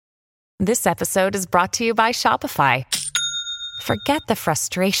This episode is brought to you by Shopify. Forget the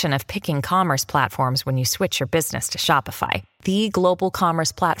frustration of picking commerce platforms when you switch your business to Shopify, the global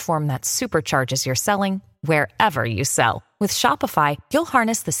commerce platform that supercharges your selling wherever you sell. With Shopify, you'll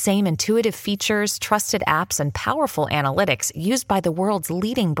harness the same intuitive features, trusted apps, and powerful analytics used by the world's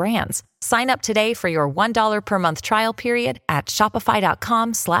leading brands. Sign up today for your $1 per month trial period at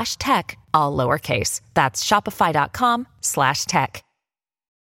shopify.com/tech, all lowercase. That's shopify.com/tech.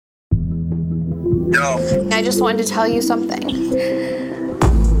 Yo. I just wanted to tell you something.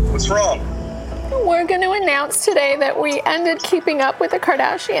 What's wrong? We're going to announce today that we ended keeping up with the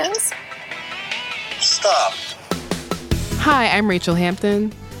Kardashians. Stop. Hi, I'm Rachel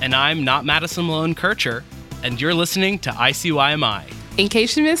Hampton. And I'm not Madison Malone Kircher, and you're listening to ICYMI. In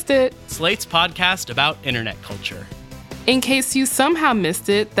case you missed it, Slate's podcast about internet culture. In case you somehow missed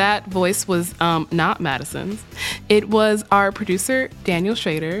it, that voice was not Madison's. It was our producer, Daniel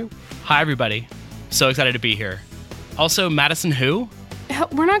Schrader. Hi, everybody. So excited to be here. Also, Madison who?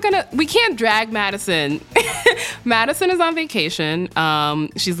 We can't drag Madison. Madison is on vacation.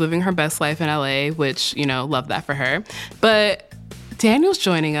 She's living her best life in LA, which, love that for her. But Daniel's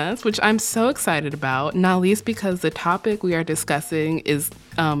joining us, which I'm so excited about, not least because the topic we are discussing is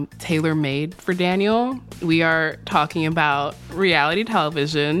tailor-made for Daniel. We are talking about reality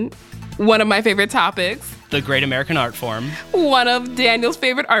television, one of my favorite topics. The great American art form. One of Daniel's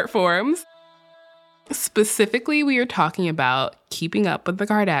favorite art forms. Specifically, we are talking about Keeping Up with the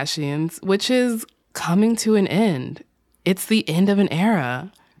Kardashians, which is coming to an end. It's the end of an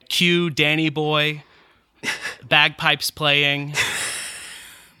era. Cue Danny Boy, bagpipes playing,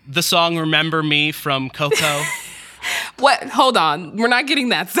 the song Remember Me from Coco. What? Hold on. We're not getting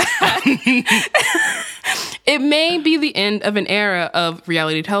that sad. It may be the end of an era of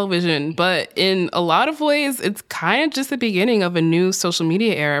reality television, but in a lot of ways, it's kind of just the beginning of a new social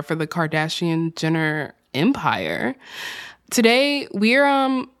media era for the Kardashian-Jenner empire. Today,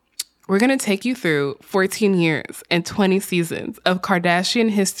 we're going to take you through 14 years and 20 seasons of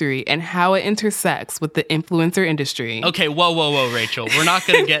Kardashian history and how it intersects with the influencer industry. Okay, whoa, Rachel. We're not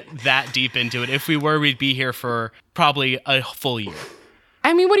going to get that deep into it. If we were, we'd be here for probably a full year.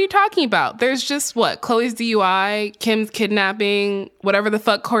 I mean, what are you talking about? There's just Chloe's DUI, Kim's kidnapping, whatever the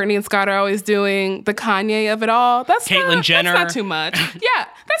fuck Kourtney and Scott are always doing, the Kanye of it all. That's Caitlyn Jenner. That's not too much. Yeah,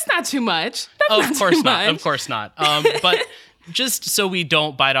 that's not too much. Of course not. But just so we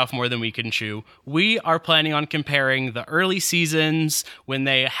don't bite off more than we can chew, we are planning on comparing the early seasons when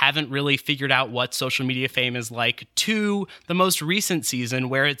they haven't really figured out what social media fame is like to the most recent season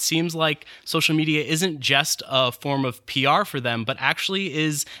where it seems like social media isn't just a form of PR for them, but actually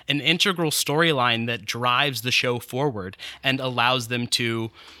is an integral storyline that drives the show forward and allows them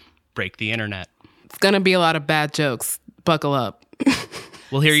to break the internet. It's going to be a lot of bad jokes. Buckle up.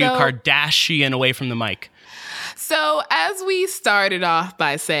 We'll hear you Kardashian away from the mic. So as we started off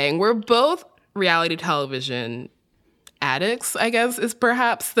by saying, we're both reality television addicts, I guess is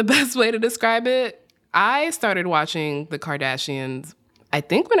perhaps the best way to describe it. I started watching The Kardashians, I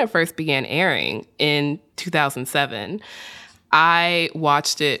think when it first began airing in 2007. I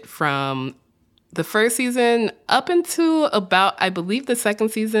watched it from the first season up into about, I believe, the second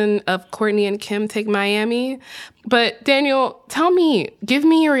season of Kourtney and Kim Take Miami. But Daniel, give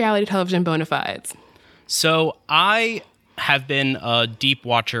me your reality television bona fides. So I have been a deep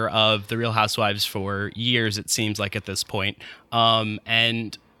watcher of The Real Housewives for years, it seems like at this point,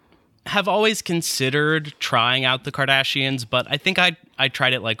 and have always considered trying out The Kardashians, but I think I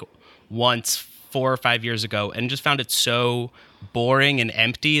tried it once 4 or 5 years ago and just found it so boring and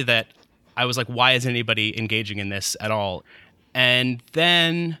empty that I was like, why is anybody engaging in this at all? And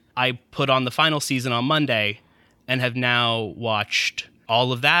then I put on the final season on Monday and have now watched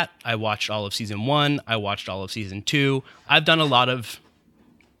all of that. I watched all of season 1. I watched all of season 2. I've done a lot of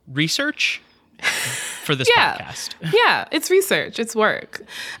research for this podcast. Yeah, it's research. It's work.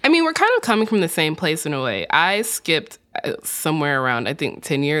 I mean, we're kind of coming from the same place in a way. I skipped somewhere around, I think,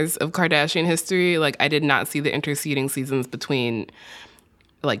 10 years of Kardashian history. I did not see the interceding seasons between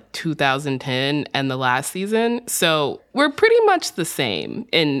 2010 and the last season. So we're pretty much the same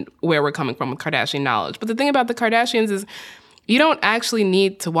in where we're coming from with Kardashian knowledge. But the thing about the Kardashians is you don't actually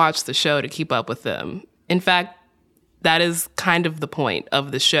need to watch the show to keep up with them. In fact, that is kind of the point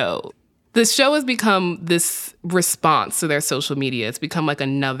of the show. The show has become this response to their social media. It's become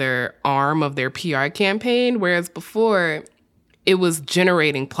another arm of their PR campaign, whereas before it was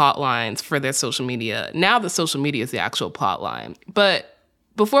generating plot lines for their social media. Now the social media is the actual plot line. But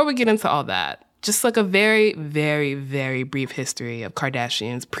before we get into all that, just like a very, very, very brief history of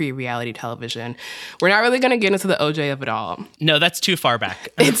Kardashians pre-reality television. We're not really going to get into the OJ of it all. No, that's too far back.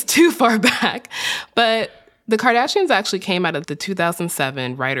 It's too far back. But the Kardashians actually came out of the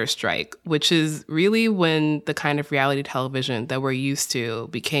 2007 writer's strike, which is really when the kind of reality television that we're used to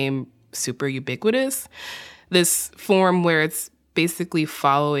became super ubiquitous. This form where it's basically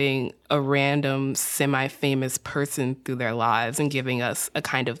following a random semi-famous person through their lives and giving us a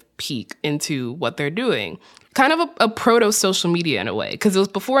kind of peek into what they're doing. Kind of a proto-social media in a way, because it was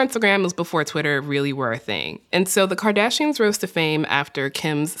before Instagram, it was before Twitter really were a thing. And so the Kardashians rose to fame after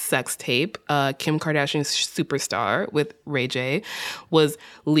Kim's sex tape, Kim Kardashian's Superstar with Ray J, was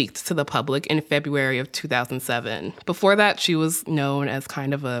leaked to the public in February of 2007. Before that, she was known as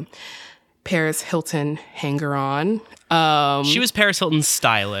kind of a Paris Hilton hanger-on. She was Paris Hilton's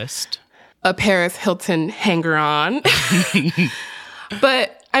stylist. A Paris Hilton hanger-on.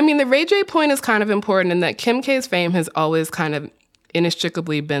 But, I mean, the Ray J point is kind of important in that Kim K's fame has always kind of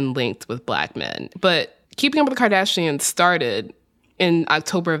inextricably been linked with Black men. But Keeping Up with the Kardashians started in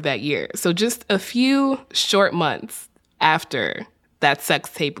October of that year. So just a few short months after that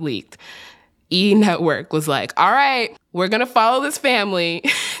sex tape leaked, E! Network was like, all right, we're going to follow this family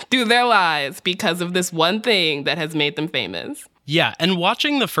through their lives because of this one thing that has made them famous. Yeah, and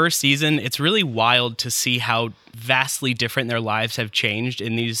watching the first season, it's really wild to see how vastly different their lives have changed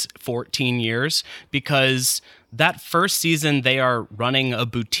in these 14 years, because that first season, they are running a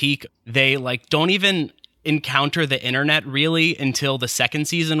boutique. They don't even encounter the internet really until the second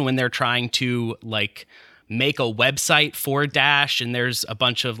season, when they're trying to make a website for Dash, and there's a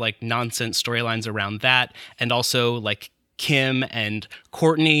bunch of nonsense storylines around that. And also Kim and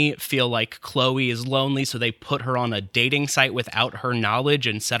Kourtney feel like Khloe is lonely, so they put her on a dating site without her knowledge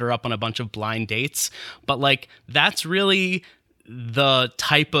and set her up on a bunch of blind dates. But that's really the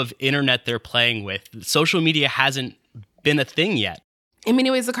type of internet they're playing with. Social media hasn't been a thing yet. In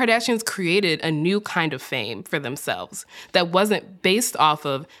many ways, the Kardashians created a new kind of fame for themselves that wasn't based off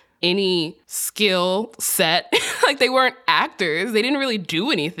of any skill set. They weren't actors. They didn't really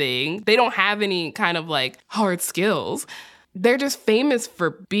do anything. They don't have any kind of hard skills. They're just famous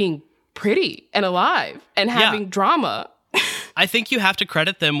for being pretty and alive and having drama. I think you have to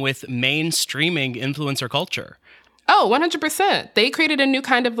credit them with mainstreaming influencer culture. Oh, 100%. They created a new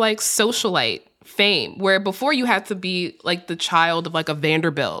kind of socialite fame, where before you had to be the child of a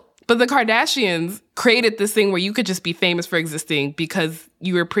Vanderbilt. But the Kardashians created this thing where you could just be famous for existing because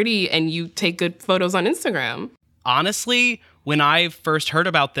you were pretty and you take good photos on Instagram. Honestly, when I first heard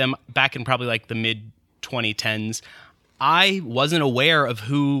about them back in probably the mid-2010s, I wasn't aware of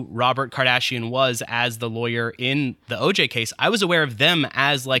who Robert Kardashian was as the lawyer in the OJ case. I was aware of them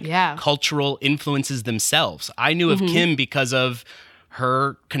as cultural influences themselves. I knew of Kim because of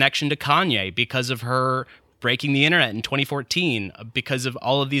her connection to Kanye, because of her breaking the internet in 2014, because of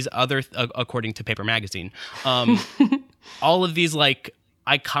all of these other, according to Paper Magazine, all of these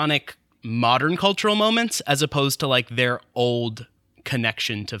iconic modern cultural moments, as opposed to their old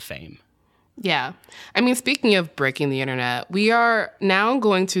connection to fame. Yeah. I mean, speaking of breaking the internet, we are now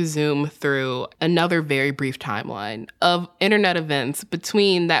going to zoom through another very brief timeline of internet events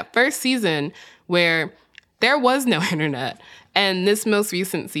between that first season where there was no internet and this most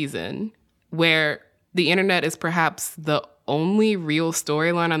recent season where the internet is perhaps the only real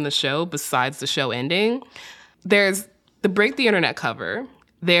storyline on the show besides the show ending. There's the Break the Internet cover.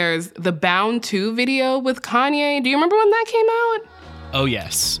 There's the Bound 2 video with Kanye. Do you remember when that came out? Oh,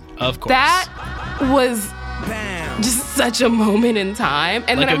 yes. Of course. That was just such a moment in time.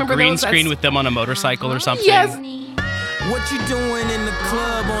 And then I remember a green screen with them on a motorcycle or something. Yes. What you doing in the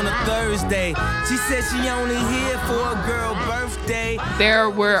club on a Thursday? She said she only here for a girl birthday. There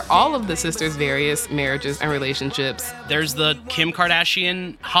were all of the sisters' various marriages and relationships. There's the Kim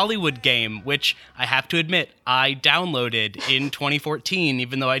Kardashian Hollywood game, which I have to admit, I downloaded in 2014,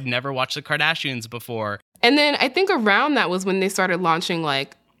 even though I'd never watched the Kardashians before. And then I think around that was when they started launching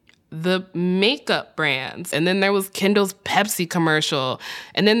the makeup brands. And then there was Kendall's Pepsi commercial.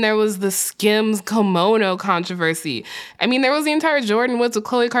 And then there was the Skims kimono controversy. I mean, there was the entire Jordan Woods with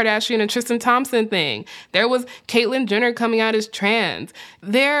Khloe Kardashian and Tristan Thompson thing. There was Caitlyn Jenner coming out as trans.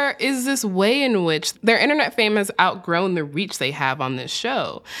 There is this way in which their internet fame has outgrown the reach they have on this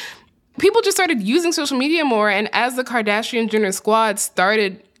show. People just started using social media more. And as the Kardashian-Jenner squad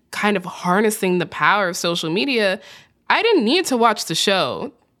started kind of harnessing the power of social media, I didn't need to watch the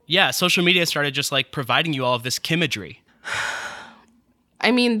show. Yeah, social media started just providing you all of this Kimagery.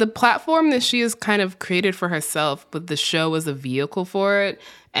 I mean, the platform that she has kind of created for herself, but the show as a vehicle for it,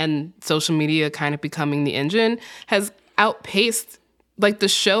 and social media kind of becoming the engine, has outpaced, the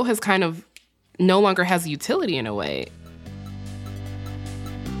show has kind of no longer has utility in a way.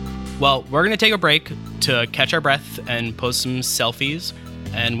 Well, we're going to take a break to catch our breath and post some selfies.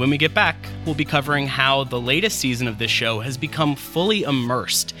 And when we get back, we'll be covering how the latest season of this show has become fully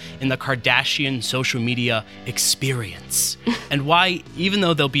immersed in the Kardashian social media experience. And why, even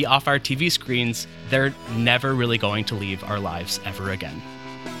though they'll be off our TV screens, they're never really going to leave our lives ever again.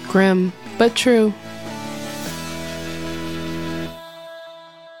 Grim, but true.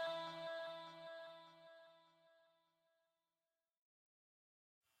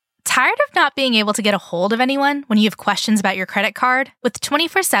 Tired of not being able to get a hold of anyone when you have questions about your credit card? With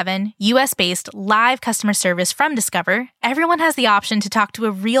 24/7 US-based live customer service from Discover, everyone has the option to talk to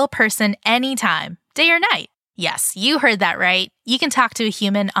a real person anytime, day or night. Yes, you heard that right. You can talk to a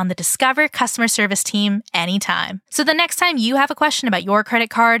human on the Discover customer service team anytime. So the next time you have a question about your credit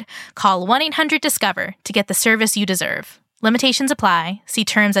card, call 1-800-DISCOVER to get the service you deserve. Limitations apply. See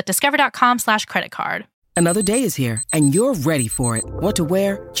terms at discover.com/creditcard. Another day is here, and you're ready for it. What to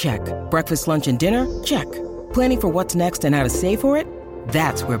wear? Check. Breakfast, lunch, and dinner? Check. Planning for what's next and how to save for it?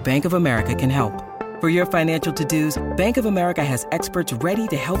 That's where Bank of America can help. For your financial to-dos, Bank of America has experts ready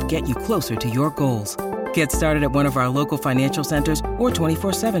to help get you closer to your goals. Get started at one of our local financial centers or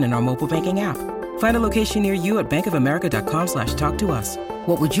 24/7 in our mobile banking app. Find a location near you at bankofamerica.com/talktous.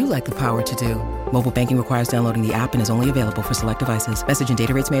 What would you like the power to do? Mobile banking requires downloading the app and is only available for select devices. Message and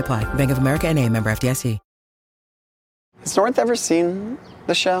data rates may apply. Bank of America NA, member FDIC. Has North ever seen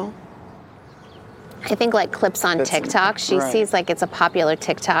the show? I think like clips on TikTok. She right. sees like it's a popular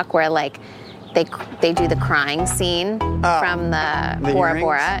TikTok where like they do the crying scene from the Bora earrings?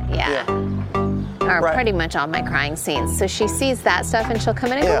 Bora. Yeah. Or Right. pretty much all my crying scenes. So she sees that stuff and she'll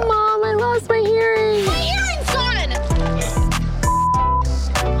come in and Yeah. go, Mom, I lost my hearing. My earring's gone!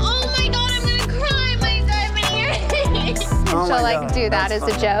 Oh my God, I'm gonna cry. My earring. Oh She'll my like God, do that that's as a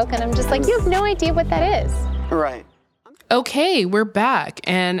funny. joke. And I'm just like, you have no idea what that is. Right. Okay, we're back.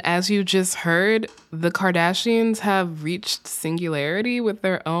 And as you just heard, the Kardashians have reached singularity with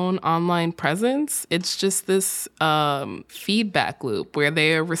their own online presence. It's just this feedback loop where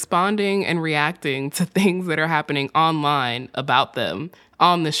they are responding and reacting to things that are happening online about them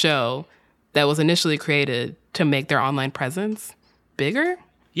on the show that was initially created to make their online presence bigger.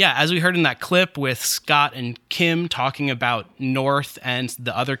 Yeah, as we heard in that clip with Scott and Kim talking about North and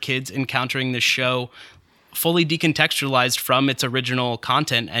the other kids encountering this show, fully decontextualized from its original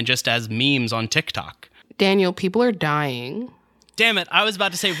content and just as memes on TikTok. Daniel, people are dying. Damn it, I was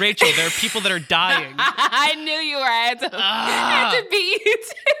about to say, Rachel, there are people that are dying. I knew you were. I had to beat you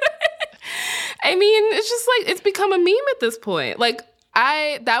to it. I mean, it's just like, it's become a meme at this point. Like,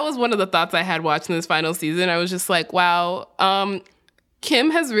 that was one of the thoughts I had watching this final season. I was just like, wow,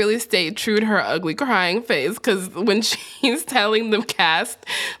 Kim has really stayed true to her ugly crying face, because when she's telling the cast,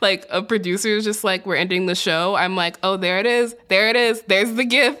 like a producer is just like, we're ending the show, I'm like, oh, there it is, there's the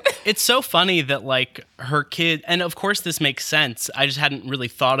gif. It's so funny that like her kid, and of course this makes sense, I just hadn't really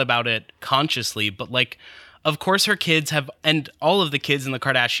thought about it consciously, but like, of course her kids have, and all of the kids in the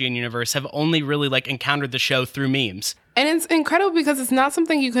Kardashian universe have only really like encountered the show through memes. And it's incredible because it's not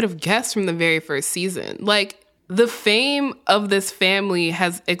something you could have guessed from the very first season. Like, the fame of this family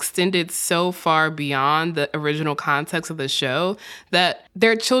has extended so far beyond the original context of the show that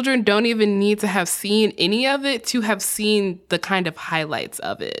their children don't even need to have seen any of it to have seen the kind of highlights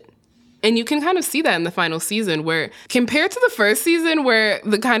of it. And you can kind of see that in the final season, where compared to the first season where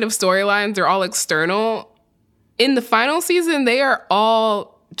the kind of storylines are all external, in the final season, they are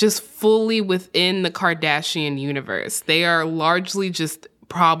all just fully within the Kardashian universe. They are largely just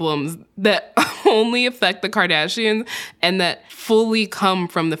problems that only affect the Kardashians and that fully come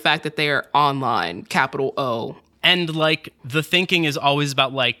from the fact that they are online, capital O. And like the thinking is always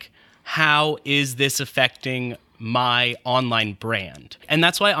about like, how is this affecting my online brand? And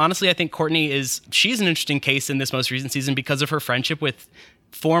that's why, honestly, I think she's an interesting case in this most recent season because of her friendship with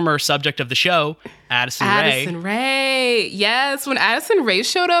former subject of the show, Addison Rae. Addison Rae. Yes, when Addison Rae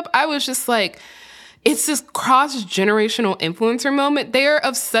showed up, I was just like, it's this cross-generational influencer moment. They are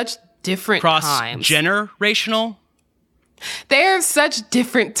of such different times. Cross-generational? They are such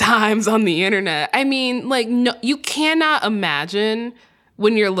different times on the internet. I mean, like, no, you cannot imagine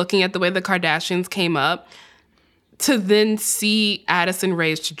when you're looking at the way the Kardashians came up to then see Addison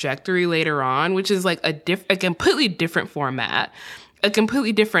Rae's trajectory later on, which is like a completely different format, a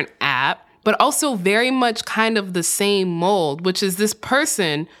completely different app, but also very much kind of the same mold, which is this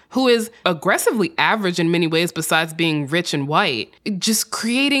person who is aggressively average in many ways besides being rich and white, just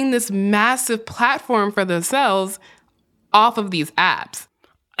creating this massive platform for themselves off of these apps.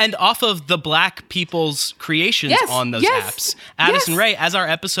 And off of the Black people's creations on those apps. Addison Rae, as our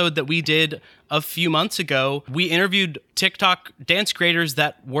episode that we did a few months ago, we interviewed TikTok dance creators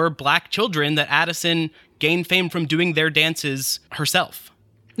that were Black children that Addison gained fame from doing their dances herself.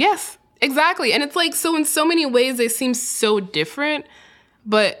 Yes, exactly. And it's like, so in so many ways, they seem so different,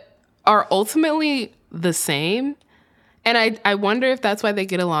 but are ultimately the same. And I wonder if that's why they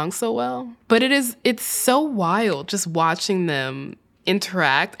get along so well. But it's so wild just watching them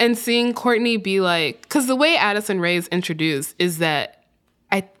interact and seeing Courtney be like, because the way Addison Rae is introduced is that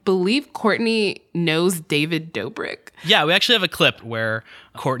I believe Courtney knows David Dobrik. Yeah, we actually have a clip where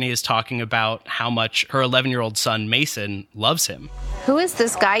Courtney is talking about how much her 11-year-old son, Mason, loves him. Who is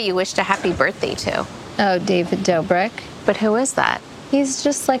this guy you wished a happy birthday to? Oh, David Dobrik. But who is that? He's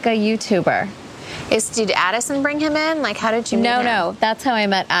just like a YouTuber. Did Addison bring him in? Like, how did you meet him? No, that's how I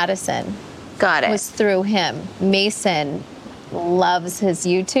met Addison. Got it. Was through him. Mason loves his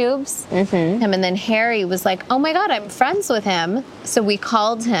YouTubes. Him, and then Harry was like, oh my God, I'm friends with him. So we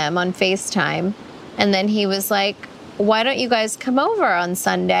called him on FaceTime, and then he was like, why don't you guys come over on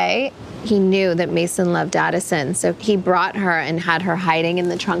Sunday? He knew that Mason loved Addison, so he brought her and had her hiding in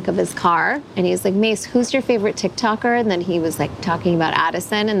the trunk of his car. And he was like, Mace, who's your favorite TikToker? And then he was like talking about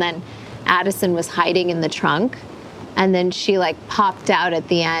Addison, and then Addison was hiding in the trunk. And then she like popped out at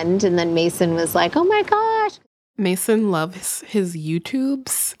the end, and then Mason was like, oh my gosh. Mason loves his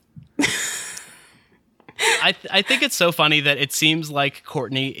YouTubes. I think it's so funny that it seems like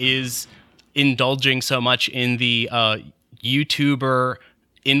Courtney is indulging so much in the YouTuber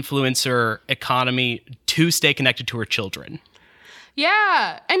influencer economy to stay connected to her children.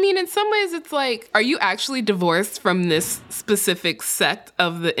 Yeah. I mean, in some ways, it's like, are you actually divorced from this specific sect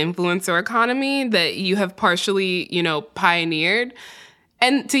of the influencer economy that you have partially, pioneered?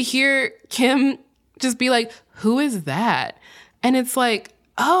 And to hear Kim just be like, who is that? And it's like,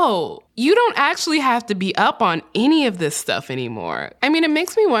 oh, you don't actually have to be up on any of this stuff anymore. I mean, it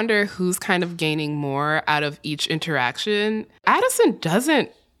makes me wonder who's kind of gaining more out of each interaction. Addison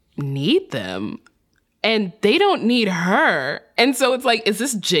doesn't need them, and they don't need her. And so it's like, is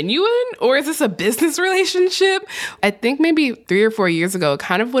this genuine or is this a business relationship? I think maybe 3 or 4 years ago, it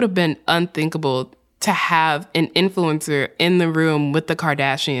kind of would have been unthinkable to have an influencer in the room with the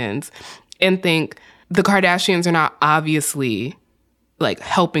Kardashians and think the Kardashians are not obviously like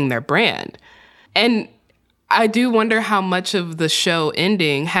helping their brand. And I do wonder how much of the show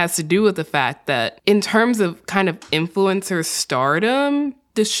ending has to do with the fact that in terms of kind of influencer stardom,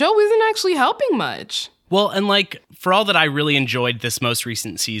 the show isn't actually helping much. Well, and like, for all that I really enjoyed this most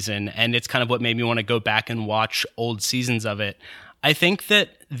recent season, and it's kind of what made me want to go back and watch old seasons of it, I think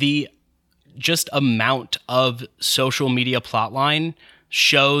that the just amount of social media plotline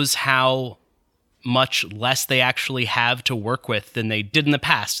shows how much less they actually have to work with than they did in the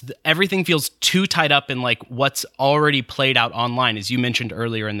past. Everything feels too tied up in like what's already played out online, as you mentioned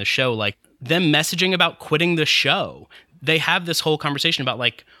earlier in the show, like them messaging about quitting the show. They have this whole conversation about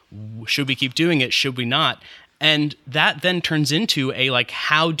like, should we keep doing it? Should we not? And that then turns into a like,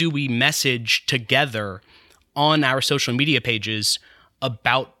 how do we message together on our social media pages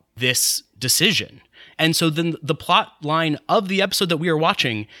about this decision? And so then the plot line of the episode that we are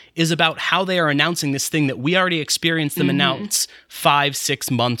watching is about how they are announcing this thing that we already experienced them announce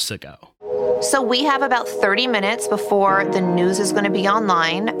 5-6 months ago. So we have about 30 minutes before the news is going to be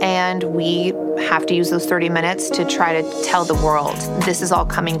online, and we have to use those 30 minutes to try to tell the world this is all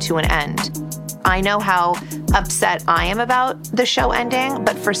coming to an end. I know how upset I am about the show ending,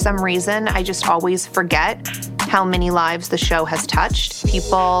 but for some reason, I just always forget how many lives the show has touched.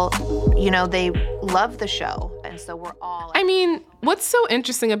 People, they love the show, and so we're all... I mean, what's so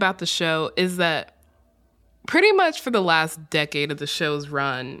interesting about the show is that pretty much for the last decade of the show's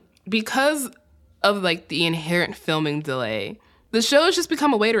run, because of like the inherent filming delay, the show has just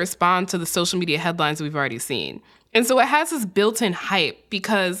become a way to respond to the social media headlines we've already seen. And so it has this built-in hype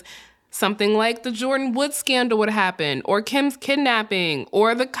because something like the Jordyn Woods scandal would happen, or Kim's kidnapping,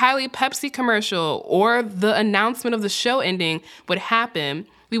 or the Kylie Pepsi commercial, or the announcement of the show ending would happen.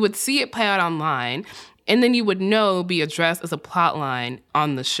 We would see it play out online, and then you would know it would be addressed as a plot line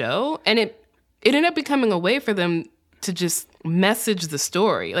on the show. And it ended up becoming a way for them to just message the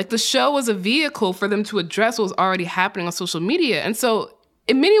story. Like, the show was a vehicle for them to address what was already happening on social media. And so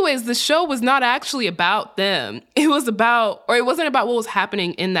in many ways, the show was not actually about them. It wasn't about what was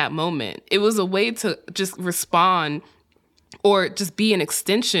happening in that moment. It was a way to just respond or just be an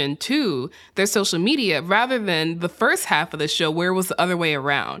extension to their social media rather than the first half of the show where it was the other way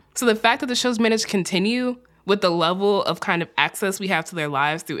around. So the fact that the show's managed to continue with the level of kind of access we have to their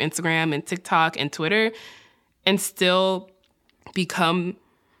lives through Instagram and TikTok and Twitter and still become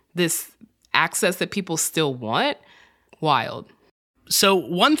this access that people still want. Wild. So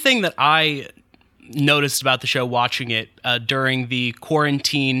one thing that I noticed about the show watching it during the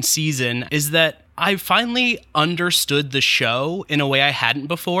quarantine season is that I finally understood the show in a way I hadn't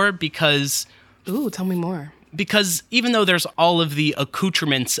before because... Ooh, tell me more. Because even though there's all of the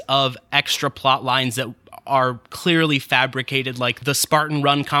accoutrements of extra plot lines that are clearly fabricated, like the Spartan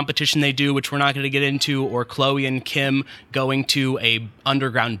Run competition they do, which we're not going to get into, or Chloe and Kim going to a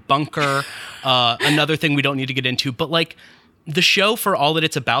underground bunker, another thing we don't need to get into, but like the show, for all that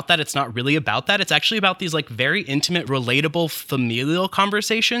it's about that, it's not really about that. It's actually about these like very intimate, relatable, familial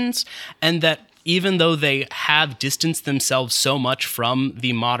conversations, and that even though they have distanced themselves so much from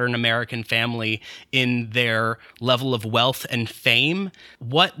the modern American family in their level of wealth and fame,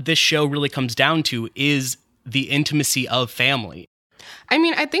 what this show really comes down to is the intimacy of family. I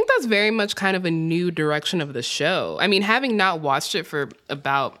mean, I think that's very much kind of a new direction of the show. I mean, having not watched it for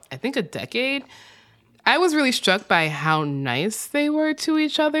about, I think, a decade, I was really struck by how nice they were to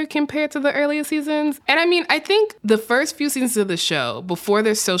each other compared to the earlier seasons. And I mean, I think the first few seasons of the show, before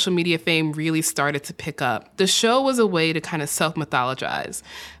their social media fame really started to pick up, the show was a way to kind of self-mythologize.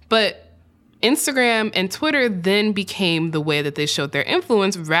 But Instagram and Twitter then became the way that they showed their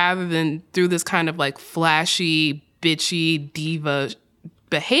influence rather than through this kind of like flashy, bitchy, diva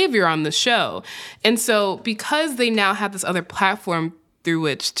behavior on the show. And so because they now have this other platform through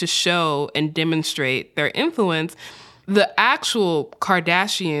which to show and demonstrate their influence, the actual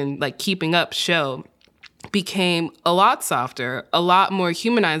Kardashian, like, Keeping Up show became a lot softer, a lot more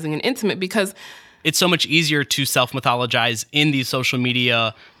humanizing and intimate because it's so much easier to self-mythologize in these social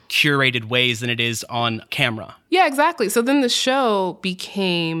media curated ways than it is on camera. Yeah, exactly. So then the show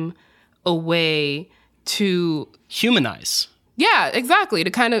became a way to humanize. Yeah, exactly. To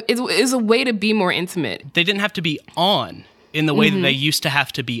kind of, is a way to be more intimate. They didn't have to be on in the way that they used to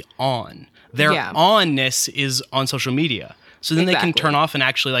have to be on. Their onness is on social media. So then they can turn off and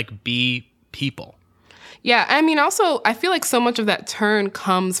actually like be people. Yeah, I mean, also, I feel like so much of that turn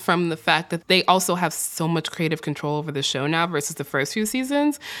comes from the fact that they also have so much creative control over the show now versus the first few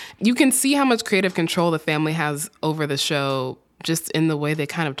seasons. You can see how much creative control the family has over the show just in the way they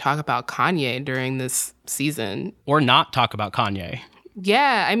kind of talk about Kanye during this season. Or not talk about Kanye.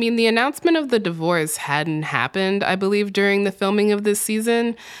 Yeah, I mean, the announcement of the divorce hadn't happened, I believe, during the filming of this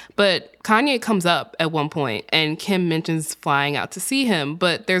season. But Kanye comes up at one point, and Kim mentions flying out to see him.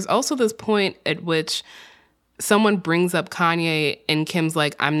 But there's also this point at which someone brings up Kanye, and Kim's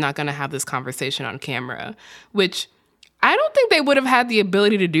like, I'm not going to have this conversation on camera, which I don't think they would have had the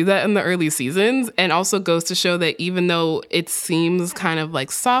ability to do that in the early seasons, and also goes to show that even though it seems kind of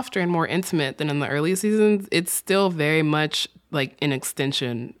like softer and more intimate than in the early seasons, it's still very much like an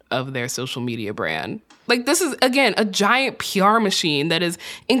extension of their social media brand. Like, this is, again, a giant PR machine that is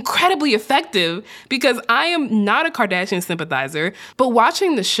incredibly effective because I am not a Kardashian sympathizer, but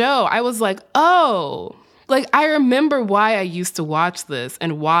watching the show, I was like, oh, like, I remember why I used to watch this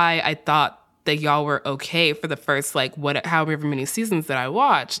and why I thought that y'all were okay for the first, like, however many seasons that I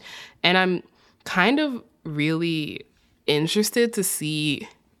watched. And I'm kind of really interested to see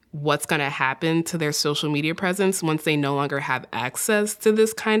what's going to happen to their social media presence once they no longer have access to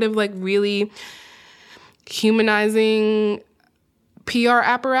this kind of like really humanizing PR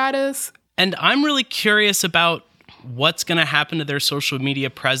apparatus. And I'm really curious about what's going to happen to their social media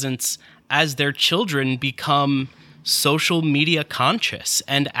presence as their children become social media conscious.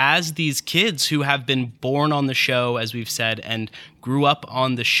 And as these kids who have been born on the show, as we've said, and grew up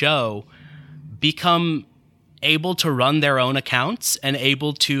on the show, become able to run their own accounts and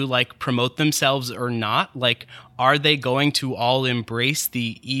able to like promote themselves or not? Like, are they going to all embrace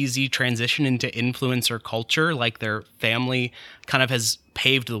the easy transition into influencer culture like their family kind of has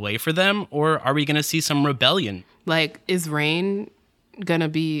paved the way for them? Or are we going to see some rebellion? Like, is Rain going to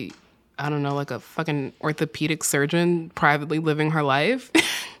be, I don't know, like a fucking orthopedic surgeon privately living her life?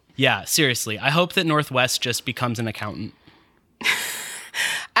 Yeah, seriously. I hope that Northwest just becomes an accountant.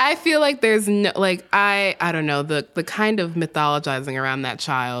 I feel like there's no, like, I don't know, the kind of mythologizing around that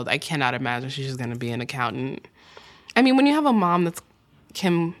child, I cannot imagine she's just going to be an accountant. I mean, when you have a mom that's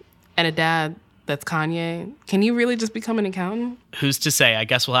Kim and a dad that's Kanye, can you really just become an accountant? Who's to say? I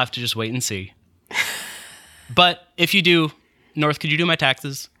guess we'll have to just wait and see. But if you do, North, could you do my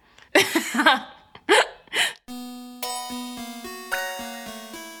taxes?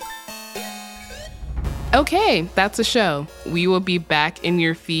 Okay, that's a show. We will be back in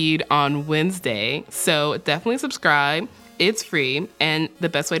your feed on Wednesday, so definitely subscribe. It's free, and the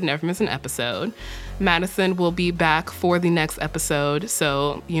best way to never miss an episode. Madison will be back for the next episode,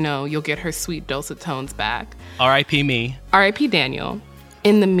 so, you know, you'll get her sweet dulcet tones back. R.I.P. me. R.I.P. Daniel.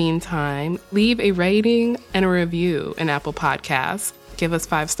 In the meantime, leave a rating and a review in Apple Podcasts. Give us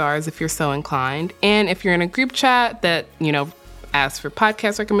 5 stars if you're so inclined. And if you're in a group chat that, asks for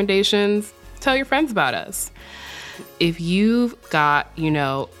podcast recommendations, tell your friends about us. If you've got,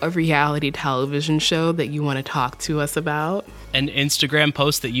 a reality television show that you want to talk to us about, an Instagram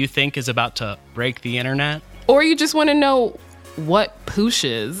post that you think is about to break the internet, or you just want to know what poosh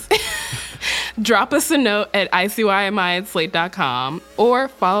is, drop us a note at ICYMI@slate.com or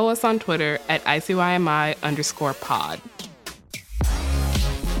follow us on Twitter at ICYMI_pod.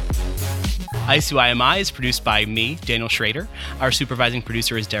 ICYMI is produced by me, Daniel Schrader. Our supervising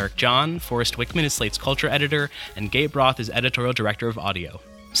producer is Derek John. Forrest Wickman is Slate's culture editor, and Gabe Roth is editorial director of audio.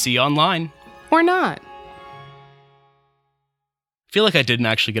 See you online. Or not. I feel like I didn't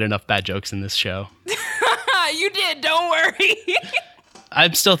actually get enough bad jokes in this show. You did, don't worry.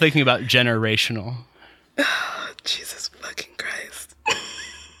 I'm still thinking about generational. Jesus fucking Christ.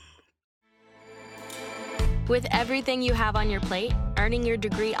 With everything you have on your plate, earning your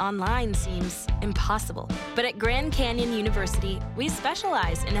degree online seems impossible. But at Grand Canyon University, we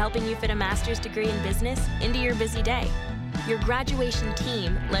specialize in helping you fit a master's degree in business into your busy day. Your graduation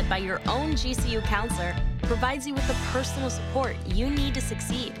team, led by your own GCU counselor, provides you with the personal support you need to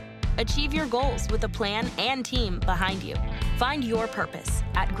succeed. Achieve your goals with a plan and team behind you. Find your purpose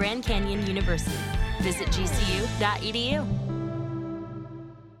at Grand Canyon University. Visit gcu.edu.